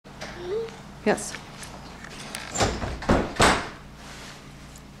Yes.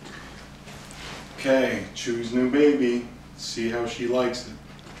 Okay, Chewie's new baby. See how she likes it.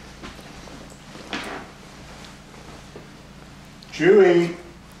 Chewie!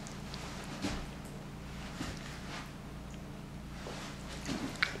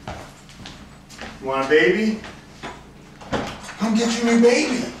 You want a baby? Come get your new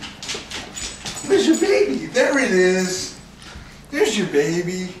baby. Where's your baby? There it is. There's your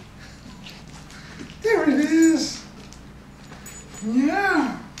baby. There it is.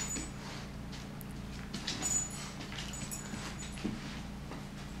 Yeah.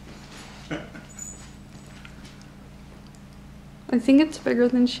 I think it's bigger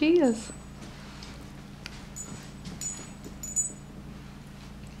than she is.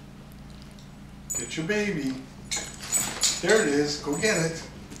 Get your baby. There it is. Go get it.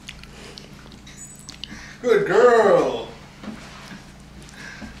 Good girl.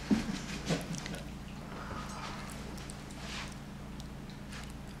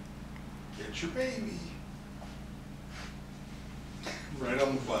 Get your baby. Right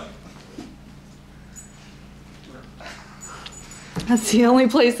on the butt. That's the only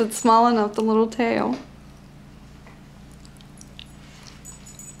place that's small enough, the little tail.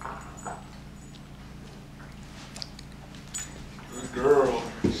 Good girl.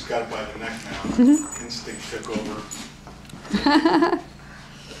 She's got it by the neck now. Instinct took over.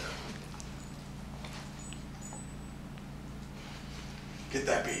 Get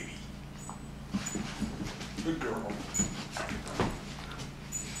that baby. Good girl.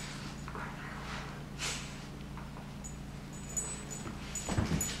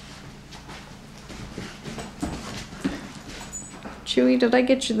 Chewie, did I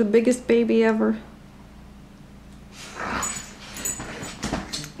get you the biggest baby ever?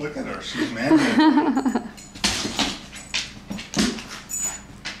 Look at her, she's manly.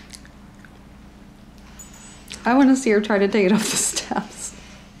 I want to see her try to take it off the steps.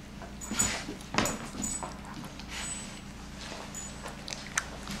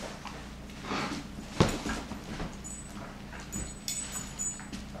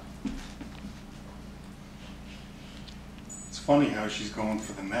 It's funny how she's going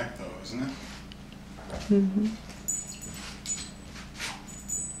for the neck though, isn't it? Mm-hmm.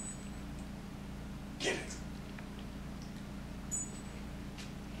 Get it.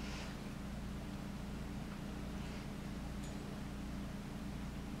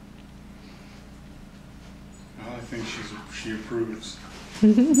 Well, I think she approves.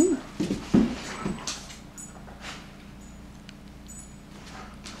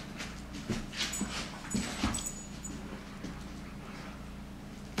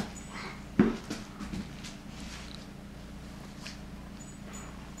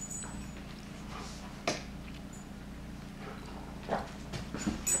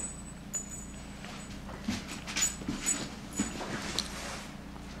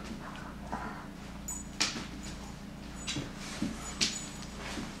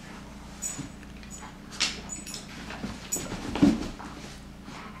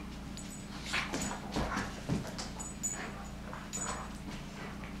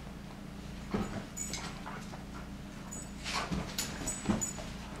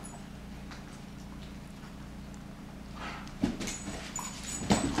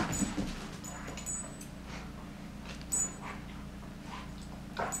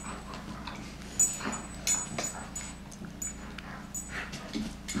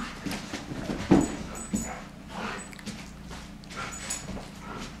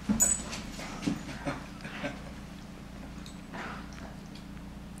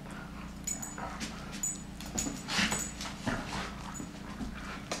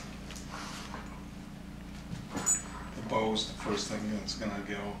 Bow's the first thing that's gonna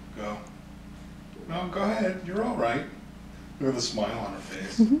go. No, go ahead. You're all right. With a smile on her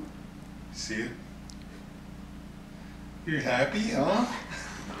face. Mm-hmm. See it? You're happy, huh?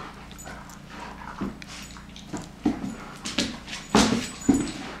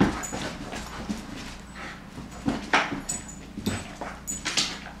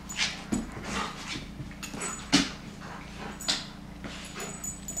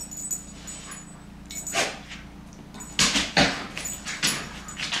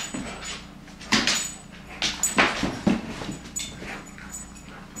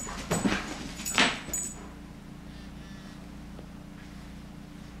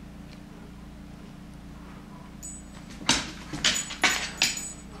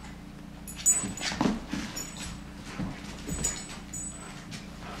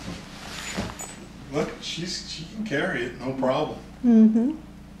 Look, she can carry it, no problem. Mm-hmm.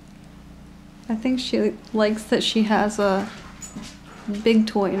 I think she likes that she has a big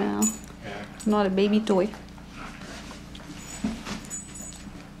toy now. Yeah. Not a baby toy.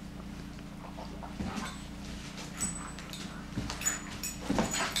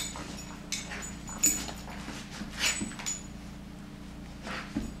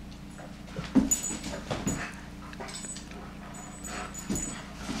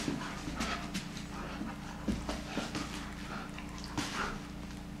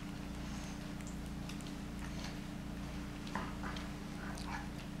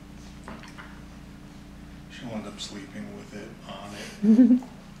 She'll end up sleeping with it on it.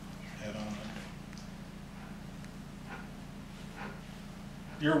 Head on it.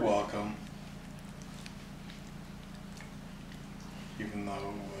 You're welcome. Even though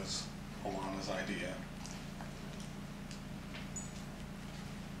it was Alana's idea.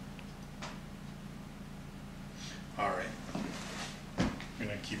 Alright. I'm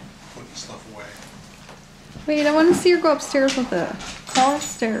gonna keep putting stuff away. Wait, I want to see her go upstairs with it. Call her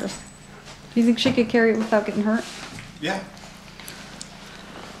upstairs. Do you think she could carry it without getting hurt? Yeah.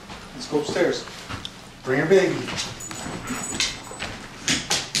 Let's go upstairs. Bring your baby.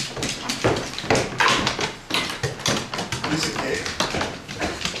 Piece of cake.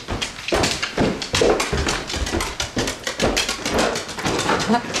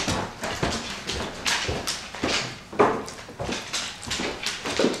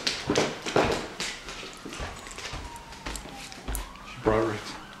 She brought it.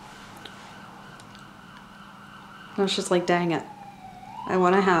 I was just like, dang it. I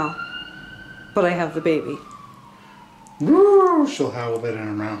want to howl, but I have the baby. Woo! She'll howl that in her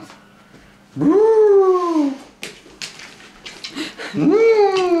mouth. Woo! Woo!